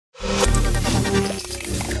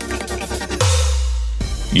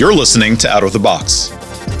You're listening to Out of the Box,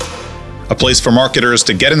 a place for marketers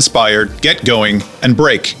to get inspired, get going, and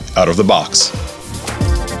break out of the box.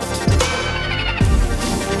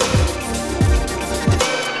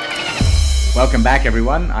 Welcome back,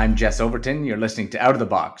 everyone. I'm Jess Overton. You're listening to Out of the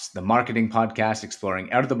Box, the marketing podcast exploring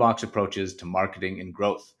out-of-the-box approaches to marketing and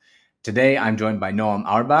growth. Today, I'm joined by Noam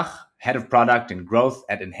Auerbach, Head of Product and Growth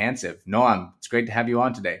at Enhansive. Noam, it's great to have you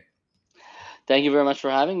on today. Thank you very much for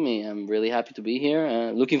having me. I'm really happy to be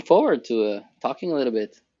here. Looking forward to talking a little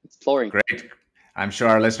bit, exploring. Great. I'm sure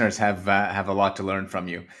our listeners have a lot to learn from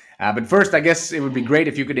you. But first, I guess it would be great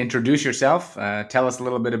if you could introduce yourself. Tell us a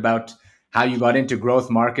little bit about how you got into growth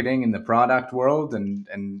marketing in the product world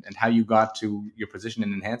and how you got to your position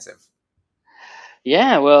in Enhansive.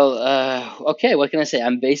 Yeah, well, okay, what can I say?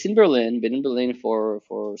 I'm based in Berlin, been in Berlin for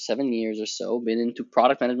 7 years or so, been into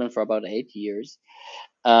product management for about 8 years.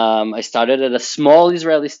 I started at a small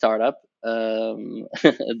Israeli startup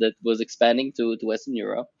that was expanding to Western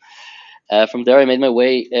Europe. From there, I made my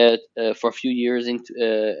way for a few years in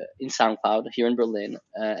SoundCloud here in Berlin,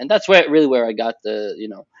 and that's where I got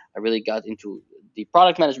I really got into the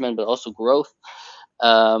product management, but also growth.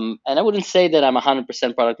 And I wouldn't say that I'm a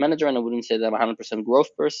 100% product manager, and I wouldn't say that I'm a 100%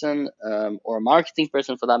 growth person or a marketing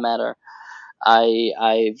person for that matter.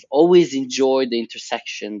 I've always enjoyed the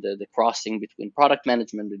intersection, the crossing between product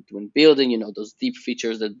management, between building, those deep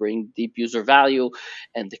features that bring deep user value,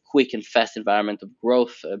 and the quick and fast environment of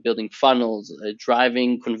growth, building funnels,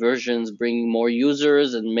 driving conversions, bringing more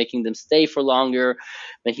users and making them stay for longer,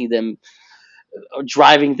 making them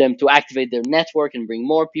driving them to activate their network and bring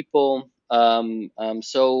more people. And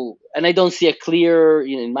I don't see a clear,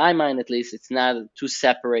 in my mind at least, it's not two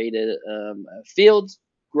separated fields,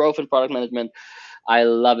 growth and product management. I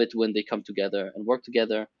love it when they come together and work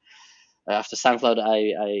together. After SoundCloud,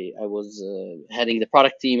 I was heading the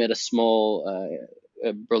product team at a small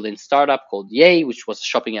Berlin startup called Yay, which was a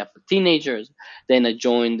shopping app for teenagers. Then I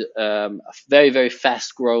joined a very, very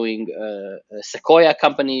fast growing Sequoia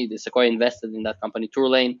company. The Sequoia invested in that company,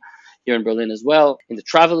 Tourlane, here in Berlin as well, in the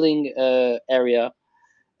traveling area.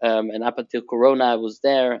 And up until Corona, I was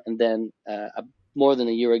there. And then more than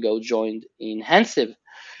a year ago, joined Enhansive,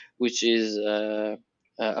 which is a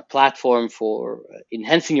platform for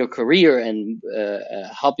enhancing your career and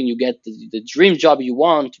helping you get the dream job you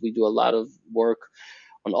want. We do a lot of work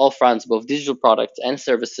on all fronts, both digital products and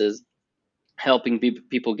services, helping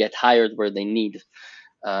people get hired where they need.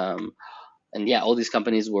 And yeah, all these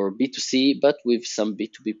companies were B2C, but with some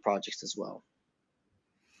B2B projects as well.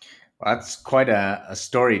 Well, that's quite a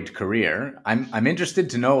storied career. I'm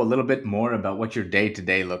interested to know a little bit more about what your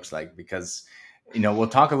day-to-day looks like, because we'll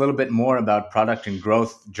talk a little bit more about product and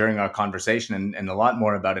growth during our conversation, and a lot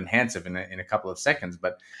more about Enhansive in a couple of seconds.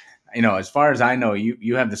 But as far as I know,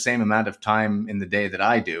 you have the same amount of time in the day that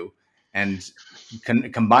I do, and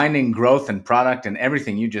combining growth and product and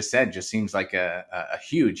everything you just said just seems like a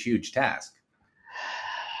huge task.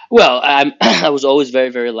 Well, I was always very,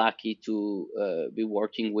 very lucky to be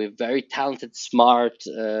working with very talented, smart,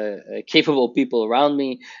 capable people around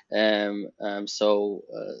me. So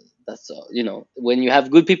that's when you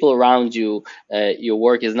have good people around you, your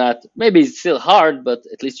work is not, maybe it's still hard, but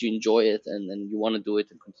at least you enjoy it and you want to do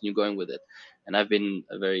it and continue going with it. And I've been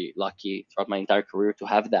very lucky throughout my entire career to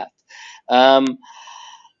have that.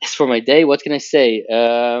 As for my day, what can I say?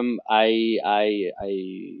 I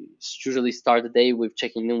usually start the day with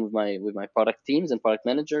checking in with my product teams and product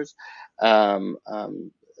managers,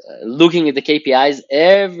 looking at the KPIs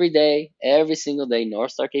every day, every single day,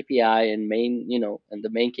 North Star KPI and and the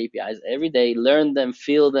main KPIs every day. Learn them,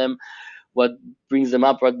 feel them, what brings them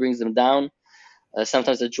up, what brings them down.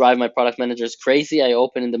 Sometimes I drive my product managers crazy. I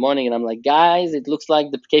open in the morning and I'm like, guys, it looks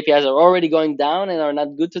like the KPIs are already going down and are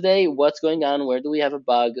not good today. What's going on? Where do we have a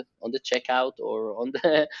bug on the checkout or on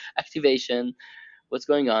the activation? What's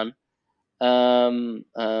going on? And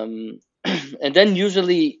then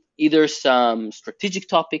usually either some strategic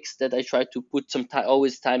topics that I try to put some time,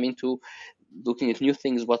 always time into looking at new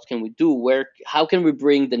things. What can we do? How can we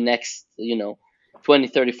bring the next, 20,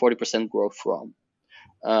 30, 40% growth from?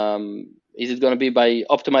 Is it going to be by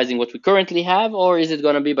optimizing what we currently have, or is it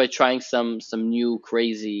going to be by trying some new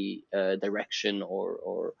crazy direction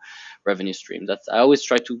or revenue stream? I always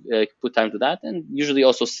try to put time to that, and usually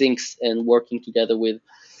also syncs and working together with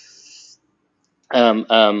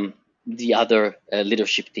the other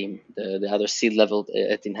leadership team, the other C-level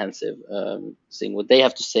at Enhansive, seeing what they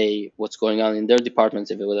have to say, what's going on in their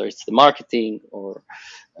departments, whether it's the marketing or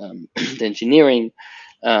the engineering.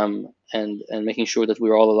 And making sure that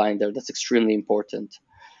we're all aligned there. That's extremely important.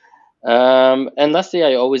 And lastly,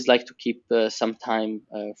 I always like to keep some time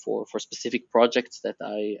for specific projects that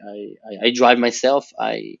I drive myself.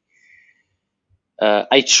 I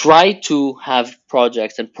try to have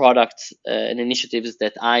projects and products and initiatives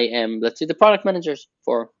that I am, let's say, the product managers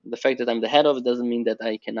for. The fact that I'm the head of it doesn't mean that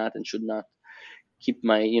I cannot and should not keep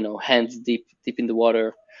my hands deep in the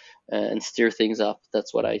water and steer things up.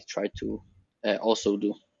 That's what I try to also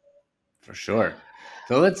do. For sure.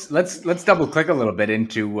 So let's double click a little bit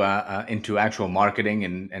into actual marketing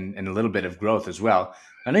and a little bit of growth as well.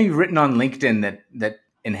 I know you've written on LinkedIn that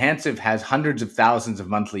Enhansive has hundreds of thousands of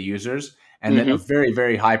monthly users, and that a Hmm.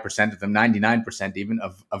 very high percent of them, 99% even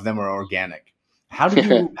of them, are organic. How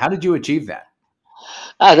did you achieve that?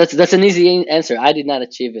 That's an easy answer. I did not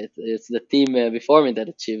achieve it. It's the team before me that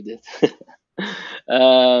achieved it.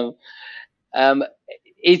 um, um,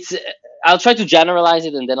 it's I'll try to generalize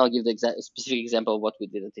it, and then I'll give the specific example of what we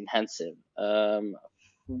did at Enhansive.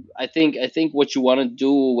 I think what you want to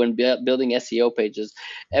do when building SEO pages,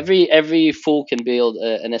 every fool can build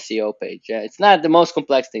an SEO page. Yeah, it's not the most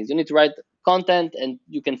complex things. You need to write content, and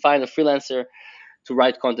you can find a freelancer to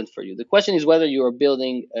write content for you. The question is whether you are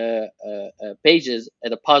building pages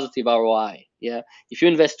at a positive ROI. Yeah, if you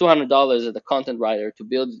invest $200 at a content writer to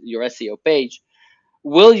build your SEO page,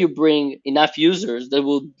 will you bring enough users that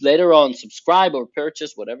will later on subscribe or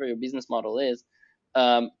purchase whatever your business model is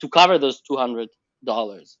to cover those $200?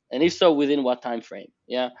 And if so, within what time frame?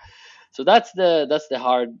 Yeah. So that's the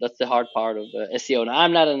hard part of SEO. Now,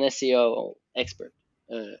 I'm not an SEO expert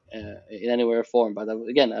in any way or form, but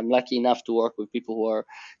again, I'm lucky enough to work with people who are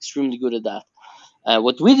extremely good at that.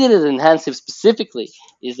 What we did at Enhansive specifically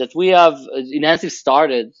is that we have Enhansive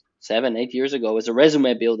started 7-8 years ago as a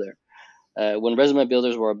resume builder when resume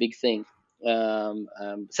builders were a big thing.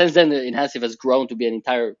 Since then, Enhansive has grown to be an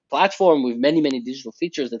entire platform with many digital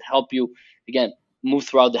features that help you, again, move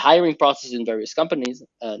throughout the hiring process in various companies,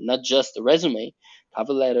 not just the resume,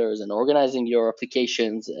 cover letters, and organizing your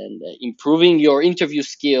applications, and improving your interview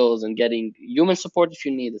skills, and getting human support if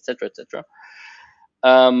you need, etc., etc.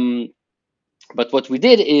 Um, but what we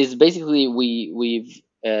did is basically we've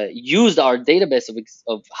used our database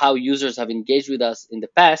of how users have engaged with us in the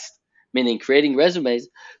past, meaning creating resumes,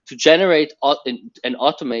 to generate and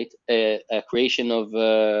automate a creation of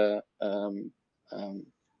um,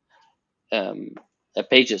 um,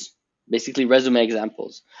 pages, basically resume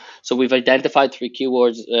examples. So we've identified three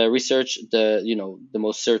keywords, research the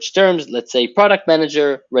most searched terms. Let's say product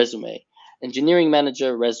manager resume, engineering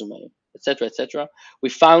manager resume, etc., etc. We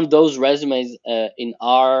found those resumes in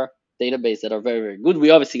our database that are very good. We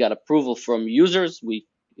obviously got approval from users. We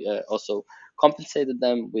also compensated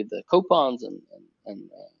them with coupons and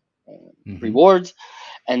Hmm. rewards,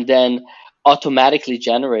 and then automatically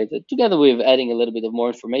generated, together with adding a little bit of more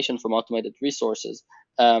information from automated resources,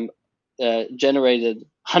 um, generated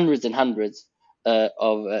hundreds and hundreds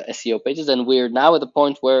of SEO pages. And we're now at the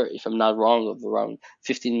point where, if I'm not wrong, of around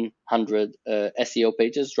 1,500 SEO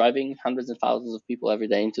pages, driving hundreds and thousands of people every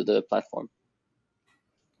day into the platform.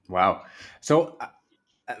 Wow. So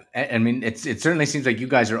I mean, it certainly seems like you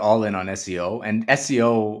guys are all in on SEO, and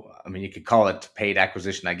SEO. I mean, you could call it paid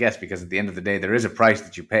acquisition, I guess, because at the end of the day, there is a price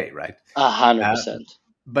that you pay, right? A hundred Uh, percent.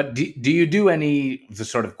 but do you do any the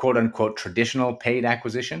sort of quote unquote traditional paid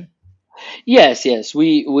acquisition? Yes.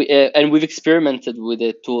 We and we've experimented with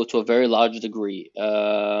it to a very large degree.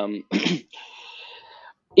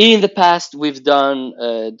 In the past, we've done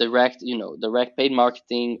direct paid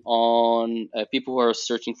marketing on people who are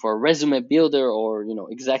searching for a resume builder, or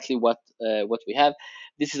exactly what we have.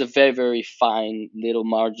 This is a very fine little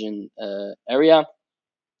margin area.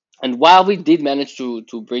 And while we did manage to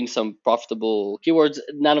bring some profitable keywords,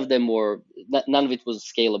 none of it was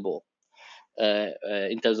scalable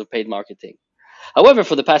in terms of paid marketing. However,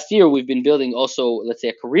 for the past year, we've been building also, let's say,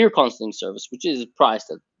 a career counseling service, which is priced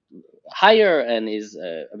at higher and is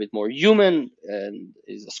a bit more human, and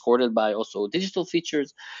is escorted by also digital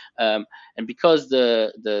features. And because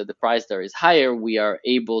the price there is higher, we are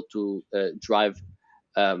able to drive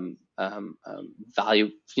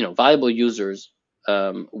value, valuable users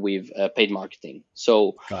with paid marketing.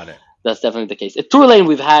 So Got it. that's definitely the case. At Tourlane,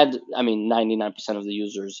 we've had, I mean, 99% of the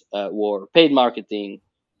users were paid marketing,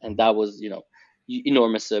 and that was,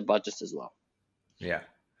 enormous budgets as well. Yeah.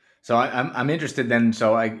 So I'm interested then.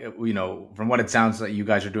 So from what it sounds like, you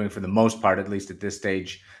guys are doing for the most part, at least at this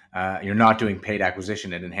stage, you're not doing paid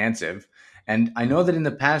acquisition at Enhansive. And I know that in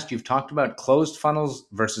the past you've talked about closed funnels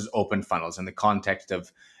versus open funnels in the context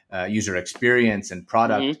of user experience and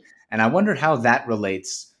product. Hmm. And I wonder how that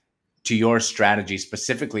relates to your strategy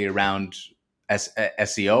specifically around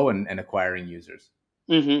SEO and acquiring users.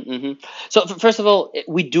 So first of all,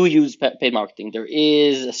 we do use paid marketing. There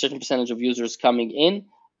is a certain percentage of users coming in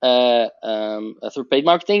through paid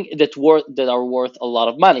marketing that are worth a lot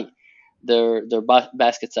of money. Their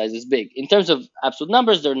basket size is big. In terms of absolute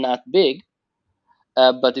numbers, they're not big,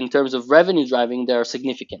 but in terms of revenue driving, they are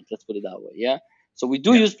significant. Let's put it that way. Yeah. So we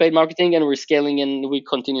do Yeah. use paid marketing, and we're scaling, and we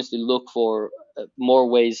continuously look for more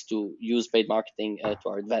ways to use paid marketing to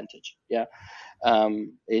our advantage. Yeah.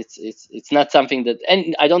 It's not something that,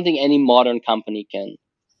 and I don't think any modern company can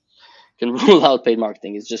rule out paid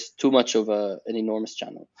marketing. It's just too much of an enormous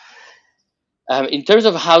channel. In terms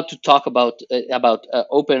of how to talk about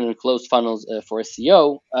open and closed funnels for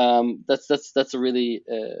SEO, that's a really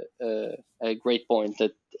a great point.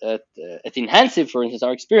 That at Enhansive, for instance,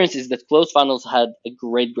 our experience is that closed funnels had a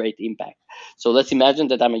great impact. So let's imagine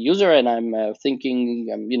that I'm a user and I'm thinking,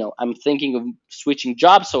 I'm thinking of switching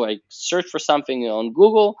jobs. So I search for something on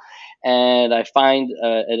Google, and I find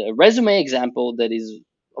a resume example that is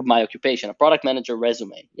of my occupation, a product manager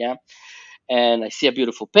resume. Yeah, and I see a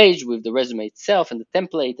beautiful page with the resume itself and the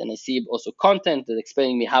template, and I see also content that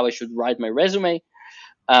explaining me how I should write my resume.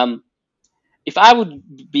 Um, if I would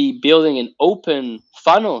be building an open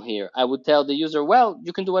funnel here, I would tell the user, well,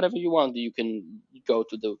 you can do whatever you want. You can go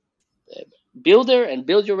to the uh, builder and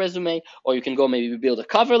build your resume, or you can go maybe build a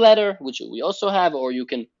cover letter, which we also have, or you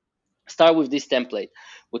can start with this template.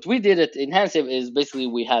 What we did at Enhansive is basically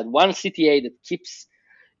we had one CTA that keeps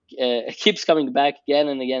coming back again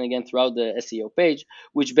and again and again throughout the SEO page,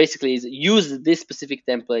 which basically is use this specific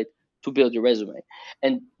template to build your resume.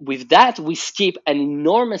 And with that, we skip an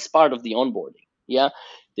enormous part of the onboarding. Yeah.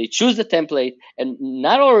 They choose the template, and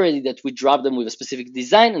not already that we drop them with a specific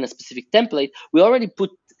design and a specific template, we already put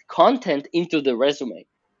content into the resume,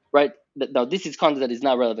 right? Now, this is content that is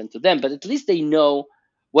not relevant to them, but at least they know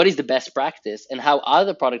what is the best practice and how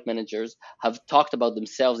other product managers have talked about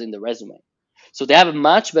themselves in the resume. So they have a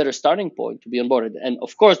much better starting point to be onboarded. And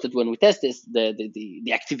of course, that when we test this,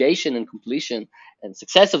 the activation and completion and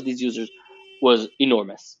success of these users was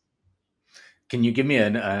enormous. Can you give me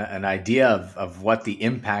an idea of what the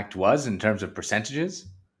impact was in terms of percentages?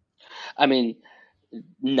 I mean,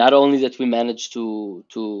 not only that we managed to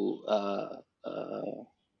uh,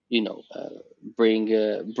 you know uh,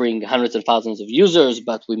 bring hundreds of thousands of users,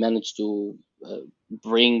 but we managed to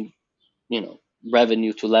bring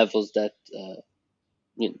revenue to levels that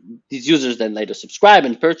these users then later subscribe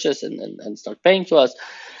and purchase and start paying to us.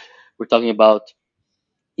 We're talking about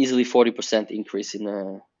easily 40% increase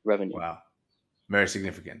in revenue. Wow, very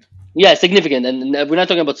significant. Yeah, significant. And we're not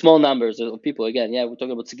talking about small numbers of people again. Yeah, we're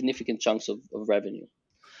talking about significant chunks of revenue.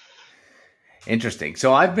 Interesting.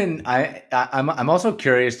 So I'm also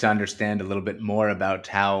curious to understand a little bit more about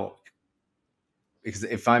how, because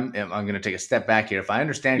if I'm going to take a step back here. If I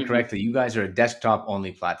understand Mhm. correctly, you guys are a desktop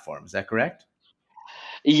only platform. Is that correct?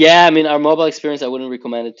 Yeah, I mean, our mobile experience, I wouldn't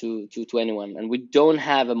recommend it to anyone. And we don't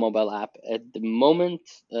have a mobile app at the moment,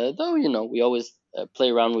 though, we always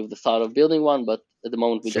play around with the thought of building one, but at the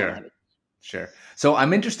moment we don't Sure. have it. Sure. So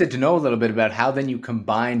I'm interested to know a little bit about how then you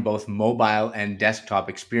combine both mobile and desktop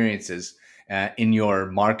experiences in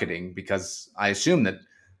your marketing, because I assume that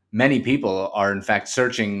many people are in fact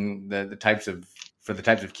searching the types of for the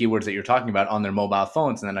types of keywords that you're talking about on their mobile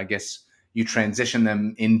phones, and then I guess you transition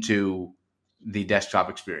them into the desktop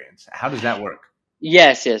experience. How does that work?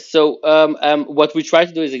 Yes, yes. So what we try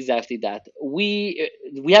to do is exactly that. We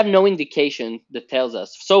have no indication that tells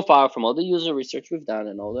us so far from all the user research we've done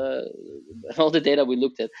and all the data we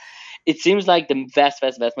looked at. It seems like the vast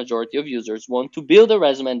majority of users want to build a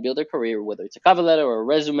resume and build a career, whether it's a cover letter or a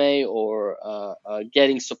resume or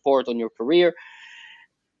getting support on your career,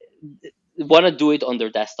 want to do it on their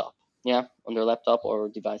desktop, yeah, on their laptop or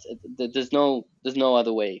device. There's no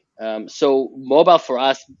other way. So mobile for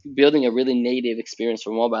us, building a really native experience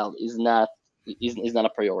for mobile is not a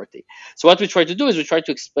priority. So what we try to do is we try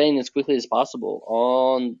to explain as quickly as possible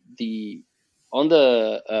on the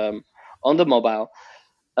mobile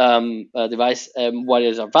device, what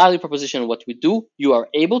is our value proposition, what we do. You are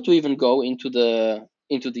able to even go into the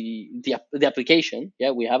application.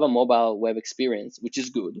 Yeah, we have a mobile web experience, which is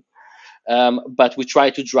good, but we try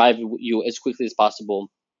to drive you as quickly as possible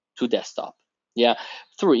to desktop. Yeah,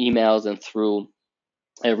 through emails and through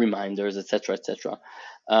reminders, etc., etc.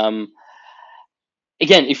 Um,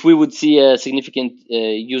 Again, if we would see a significant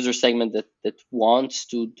user segment that wants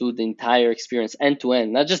to do the entire experience end to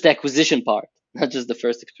end, not just the acquisition part, not just the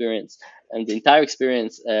first experience, and the entire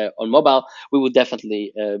experience on mobile, we would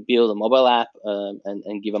definitely build a mobile app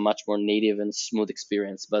and give a much more native and smooth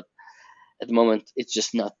experience. But at the moment, it's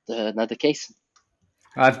just not the case.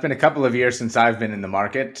 It's been a couple of years since I've been in the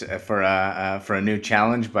market for a new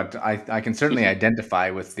challenge, but I can certainly identify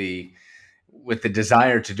with the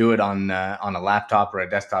desire to do it on a laptop or a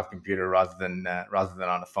desktop computer rather than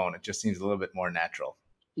on a phone. It just seems a little bit more natural.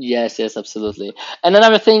 Yes, yes, absolutely. And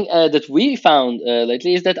another thing that we found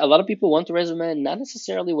lately is that a lot of people want a resume not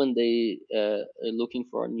necessarily when they are looking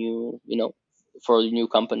for a new, for a new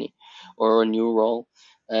company or a new role.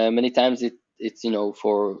 Many times it's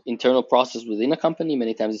for internal process within a company.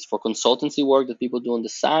 Many times it's for consultancy work that people do on the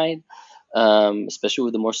side, especially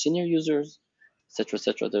with the more senior users, etc.,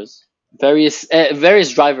 etc. There's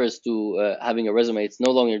various drivers to having a resume. It's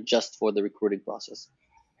no longer just for the recruiting process.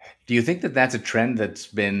 Do you think that that's a trend that's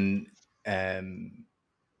been um,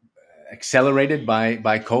 accelerated by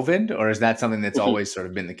COVID, or is that something that's always sort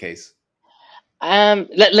of been the case?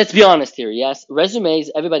 Let's be honest here. Yes, resumes.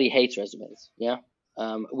 Everybody hates resumes. Yeah.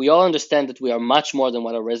 We all understand that we are much more than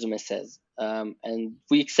what a resume says, and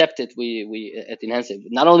we accept it. We at Enhansive,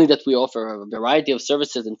 not only that we offer a variety of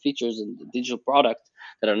services and features and digital products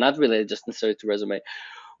that are not related just necessarily to resume.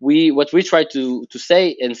 What we try to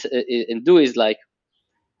say and do is like,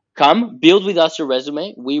 come build with us your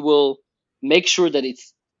resume. We will make sure that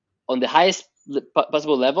it's on the highest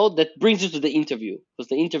possible level that brings you to the interview, because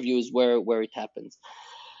the interview is where it happens.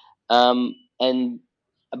 And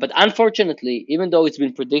but unfortunately, even though it's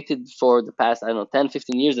been predicted for the past, I don't know, 10,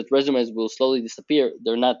 15 years that resumes will slowly disappear,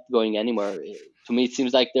 they're not going anywhere. To me, it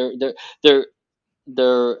seems like their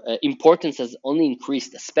importance has only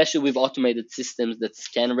increased, especially with automated systems that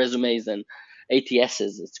scan resumes and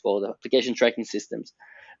ATSs, it's called application tracking systems,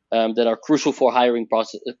 that are crucial for hiring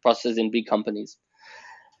process in big companies.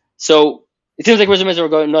 So it seems like resumes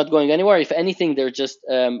are not going anywhere. If anything, they're just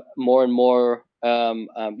more and more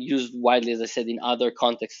used widely, as I said, in other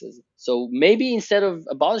contexts. So maybe instead of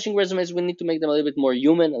abolishing resumes, we need to make them a little bit more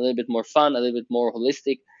human, a little bit more fun, a little bit more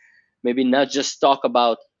holistic. Maybe not just talk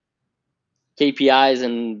about KPIs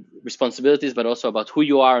and responsibilities, but also about who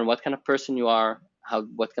you are and what kind of person you are,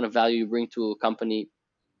 what kind of value you bring to a company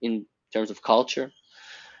in terms of culture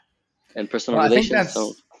and personal Well, I think relations.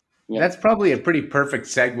 So yeah. that's probably a pretty perfect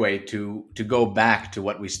segue to go back to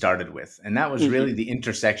what we started with, and that was Mm-hmm. really the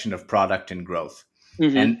intersection of product and growth.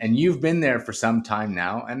 Mm-hmm. And you've been there for some time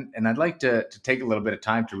now, and I'd like to take a little bit of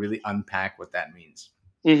time to really unpack what that means.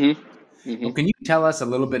 Mm-hmm. Well, Mm-hmm. can you tell us a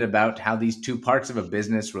little bit about how these two parts of a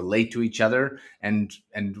business relate to each other, and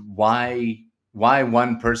why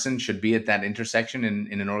one person should be at that intersection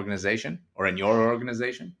in an organization or in your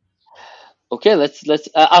organization? Okay, let's.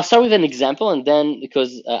 I'll start with an example, and then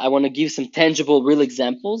because I want to give some tangible, real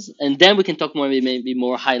examples, and then we can talk more, maybe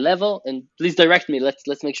more high level. And please direct me.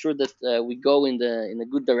 Let's make sure that we go in a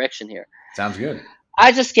good direction here. Sounds good.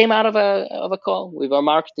 I just came out of a call with our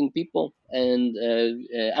marketing people and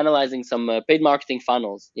analyzing some paid marketing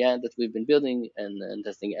funnels, yeah, that we've been building and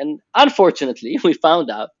testing. And unfortunately, we found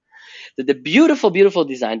out that the beautiful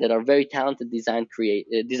design that our very talented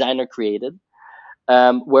designer created,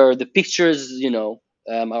 where the pictures,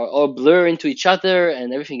 are all blur into each other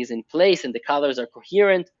and everything is in place and the colors are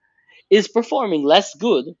coherent, is performing less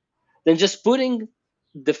good than just putting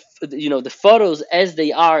the photos as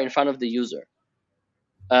they are in front of the user,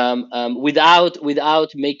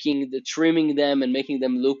 without making the trimming them and making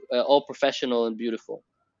them look all professional and beautiful.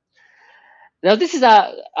 Now, this is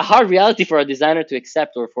a hard reality for a designer to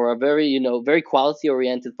accept, or for a very quality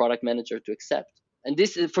oriented product manager to accept. And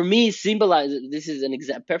this, for me, symbolizes this is an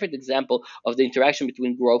perfect example of the interaction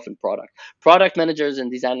between growth and product. Product managers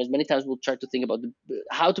and designers many times will try to think about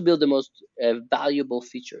how to build the most valuable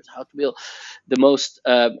features, how to build the most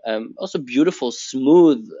also beautiful,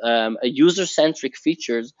 smooth, user centric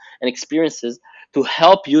features and experiences to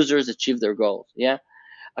help users achieve their goals. Yeah,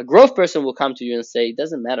 a growth person will come to you and say, it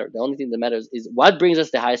doesn't matter. The only thing that matters is what brings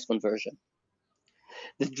us the highest conversion.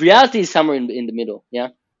 The reality is somewhere in the middle. Yeah.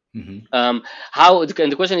 Hmm. And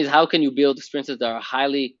the question is, how can you build experiences that are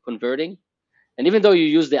highly converting? And even though you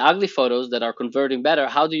use the ugly photos that are converting better,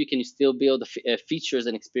 can you still build features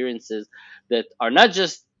and experiences that are not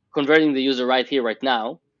just converting the user right here, right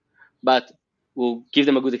now, but will give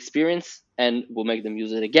them a good experience and will make them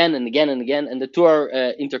use it again and again and again. And the two are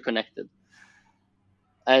interconnected.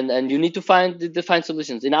 And you need to find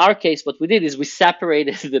solutions. In our case, what we did is we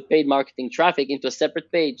separated the paid marketing traffic into a separate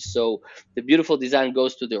page. So the beautiful design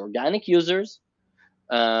goes to the organic users,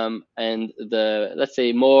 and the, let's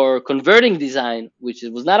say, more converting design, which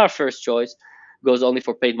was not our first choice, goes only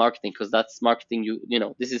for paid marketing, because that's marketing.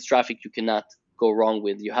 This is traffic you cannot go wrong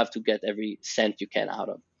with. You have to get every cent you can out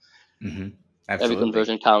of. Hmm. Every Absolutely.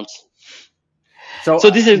 conversion counts. So, So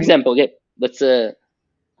this is I an mean, example. Okay, let's.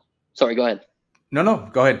 Sorry, go ahead. no, no,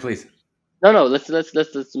 go ahead, please. No, no.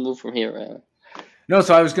 Let's move from here. No,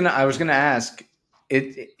 so I was gonna ask.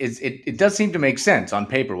 It does seem to make sense on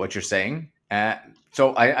paper what you're saying.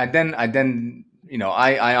 So I then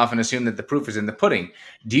I often assume that the proof is in the pudding.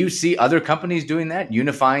 Do you see other companies doing that,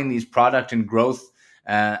 unifying these product and growth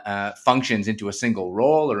functions into a single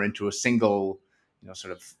role or into a single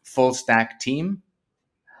sort of full stack team?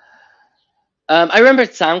 I remember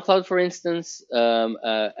at SoundCloud, for instance,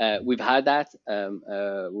 we've had that.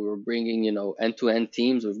 We were bringing, end-to-end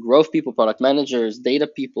teams with growth people, product managers, data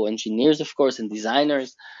people, engineers, of course, and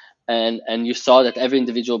designers. And you saw that every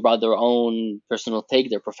individual brought their own personal take,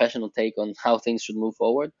 their professional take on how things should move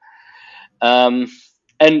forward. Um,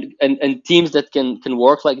 and teams that can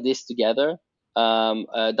work like this together,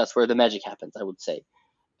 that's where the magic happens, I would say.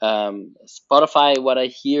 Spotify, what I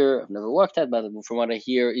hear, I've never worked at, but from what I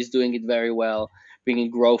hear, is doing it very well, bringing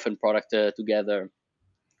growth and product together.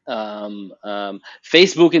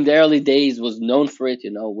 Facebook in the early days was known for it,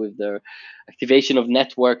 with their activation of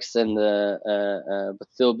networks and but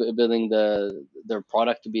still building their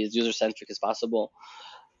product to be as user centric as possible.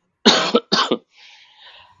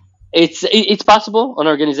 It's possible on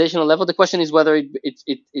an organizational level. The question is whether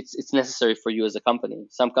it's necessary for you as a company.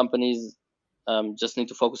 Some companies just need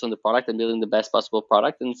to focus on the product and building the best possible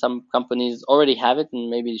product, and some companies already have it and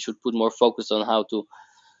maybe should put more focus on how to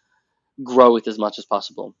grow it as much as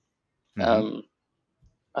possible. Hmm. Um,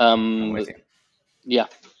 I'm um, with you. yeah.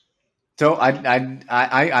 So I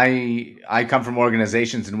come from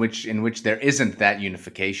organizations in which there isn't that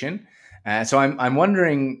unification. So I'm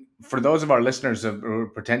wondering, for those of our listeners who are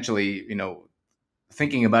potentially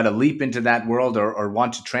thinking about a leap into that world, or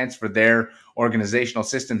want to transfer their organizational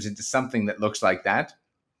systems into something that looks like that,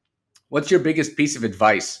 what's your biggest piece of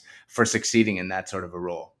advice for succeeding in that sort of a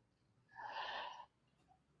role?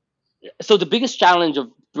 So the biggest challenge of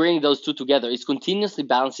bringing those two together is continuously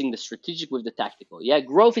balancing the strategic with the tactical. Yeah,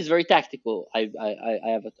 growth is very tactical. I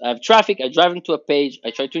have traffic. I drive into a page. I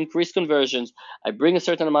try to increase conversions. I bring a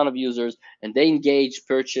certain amount of users, and they engage,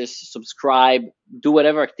 purchase, subscribe, do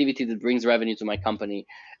whatever activity that brings revenue to my company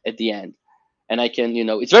at the end. And I can,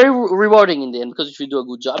 it's very rewarding in the end, because if you do a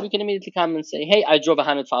good job, you can immediately come and say, "Hey, I drove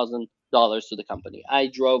 $100,000 to the company. I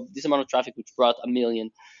drove this amount of traffic, which brought $1 million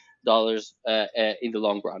in the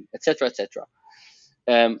long run," etc., etc.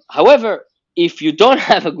 However, if you don't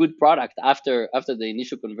have a good product after the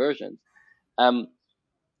initial conversions, um,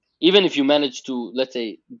 even if you manage to, let's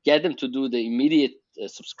say, get them to do the immediate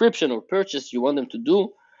subscription or purchase you want them to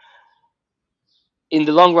do, in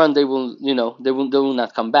the long run they will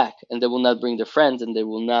not come back, and they will not bring their friends, and they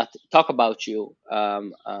will not talk about you.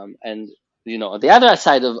 And the other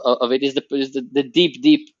side of it is the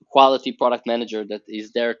deep quality product manager that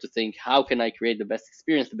is there to think, how can I create the best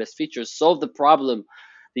experience, the best features, solve the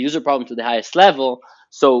user problem to the highest level,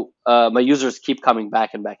 so my users keep coming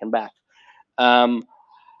back and back and back. um,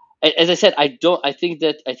 as I said, I think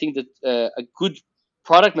that a good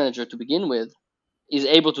product manager to begin with is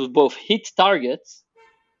able to both hit targets,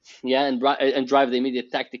 yeah, and drive the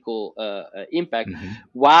immediate tactical impact, Hmm.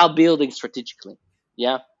 while building strategically,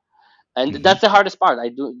 yeah. And Hmm. that's the hardest part. I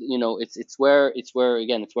do, it's where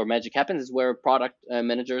again, it's where magic happens. It's where product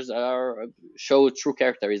managers are show true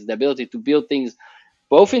character, is the ability to build things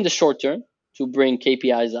both in the short term to bring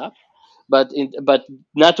KPIs up, but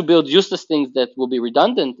not to build useless things that will be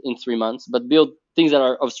redundant in 3 months, but build things that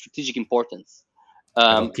are of strategic importance,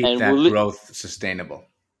 That'll keep and that will growth sustainable.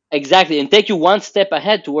 exactly, and take you one step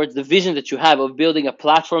ahead towards the vision that you have of building a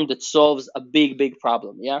platform that solves a big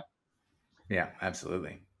problem. Yeah. Yeah,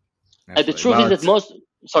 absolutely. And the Absolutely. truth Well, is that most.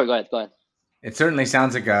 Sorry, go ahead. Go ahead. it certainly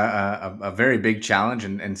sounds like a very big challenge,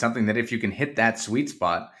 and something that, if you can hit that sweet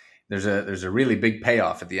spot, there's a really big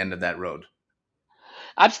payoff at the end of that road.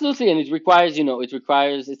 Absolutely, and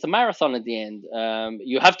it's a marathon at the end.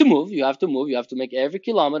 You have to move. You have to move. You have to make every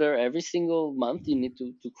kilometer, every single month. You need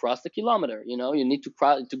to cross the kilometer. You need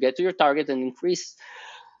to get to your target and increase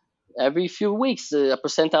every few weeks, a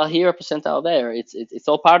percentile here, a percentile there. It's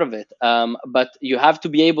all part of it. But you have to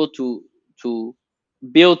be able to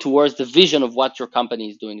build towards the vision of what your company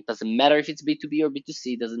is doing. It doesn't matter if it's B2B or B2C.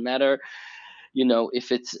 It doesn't matter,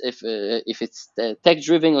 if it's tech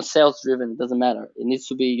driven or sales driven. It doesn't matter. You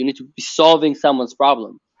need to be solving someone's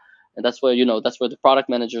problem. And that's where the product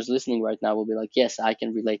managers listening right now will be like, yes, I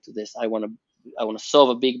can relate to this. I want to solve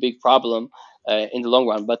a big problem in the long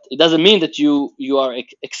run. But it doesn't mean that you are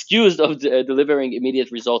excused of delivering immediate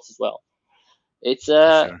results as well. It's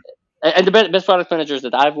For sure. and the best product managers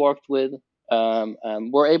that I've worked with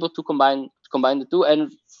were able to combine the two. And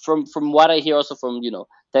from what I hear also from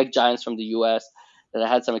tech giants from the U.S. that I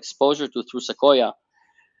had some exposure to through Sequoia,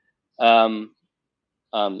 um,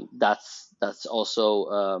 That's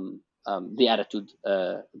also the attitude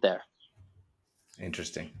there.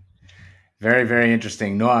 Interesting. Very, very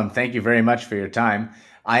interesting. Noam, thank you very much for your time.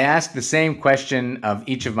 I ask the same question of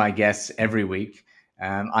each of my guests every week.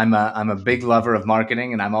 I'm a big lover of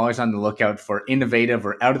marketing, and I'm always on the lookout for innovative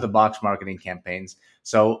or out of the box marketing campaigns.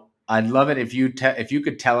 So I'd love it if if you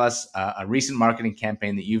could tell us a recent marketing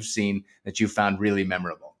campaign that you've seen that you found really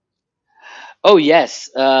memorable. Oh yes.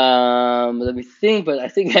 Let me think, but I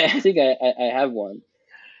think I have one.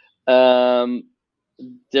 Um,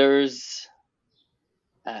 there's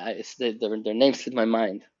their names slip my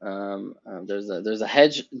mind. There's a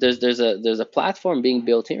hedge. There's a platform being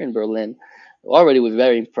built here in Berlin, already with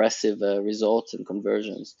very impressive results and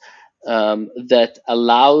conversions, that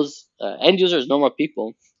allows end users, normal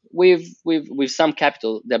people, with some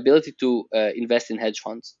capital, the ability to invest in hedge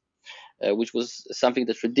funds. Which was something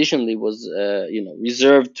that traditionally was,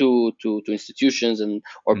 reserved to institutions and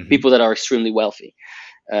or Hmm. people that are extremely wealthy,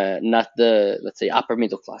 not the, let's say, upper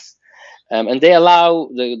middle class, and they allow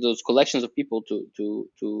those collections of people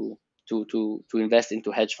to invest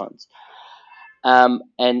into hedge funds.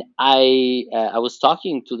 And I was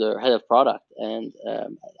talking to the head of product, and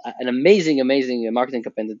an amazing marketing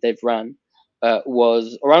campaign that they've run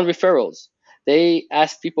was around referrals. They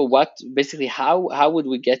asked people, what basically, how would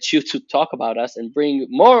we get you to talk about us and bring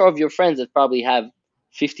more of your friends that probably have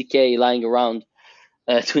 50K lying around,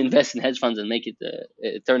 to invest in hedge funds and make it,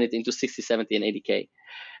 turn it into 60, 70, and 80K.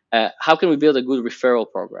 How can we build a good referral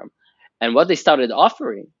program? And what they started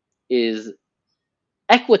offering is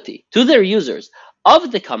equity to their users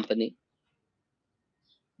of the company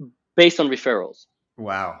based on referrals.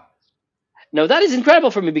 Wow. Now that is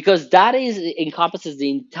incredible for me, because that is encompasses the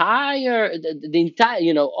entire,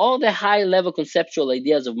 all the high level conceptual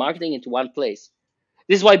ideas of marketing into one place.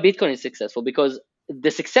 This is why Bitcoin is successful, because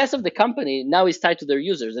the success of the company now is tied to their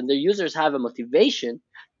users, and their users have a motivation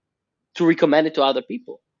to recommend it to other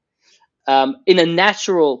people, in a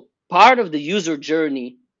natural part of the user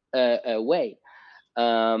journey way.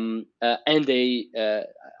 And they,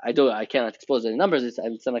 I cannot expose any numbers.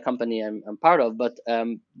 It's not a company I'm part of, but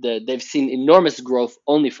they've seen enormous growth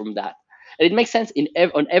only from that, and it makes sense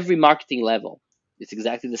on every marketing level. It's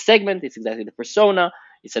exactly the segment, it's exactly the persona,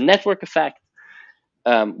 it's a network effect.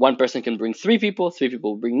 One person can bring three people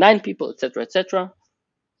bring nine people, etc., etc.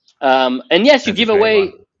 And yes, you That's a give great away,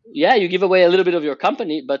 one. yeah, you give away a little bit of your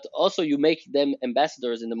company, but also you make them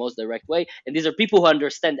ambassadors in the most direct way. And these are people who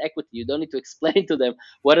understand equity. You don't need to explain to them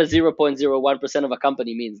what a 0.01% of a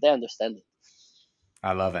company means. They understand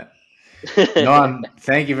I love it. it. Noam,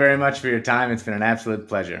 thank you very much for your time. It's been an absolute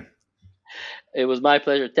pleasure. It was my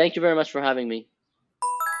pleasure. Thank you very much for having me.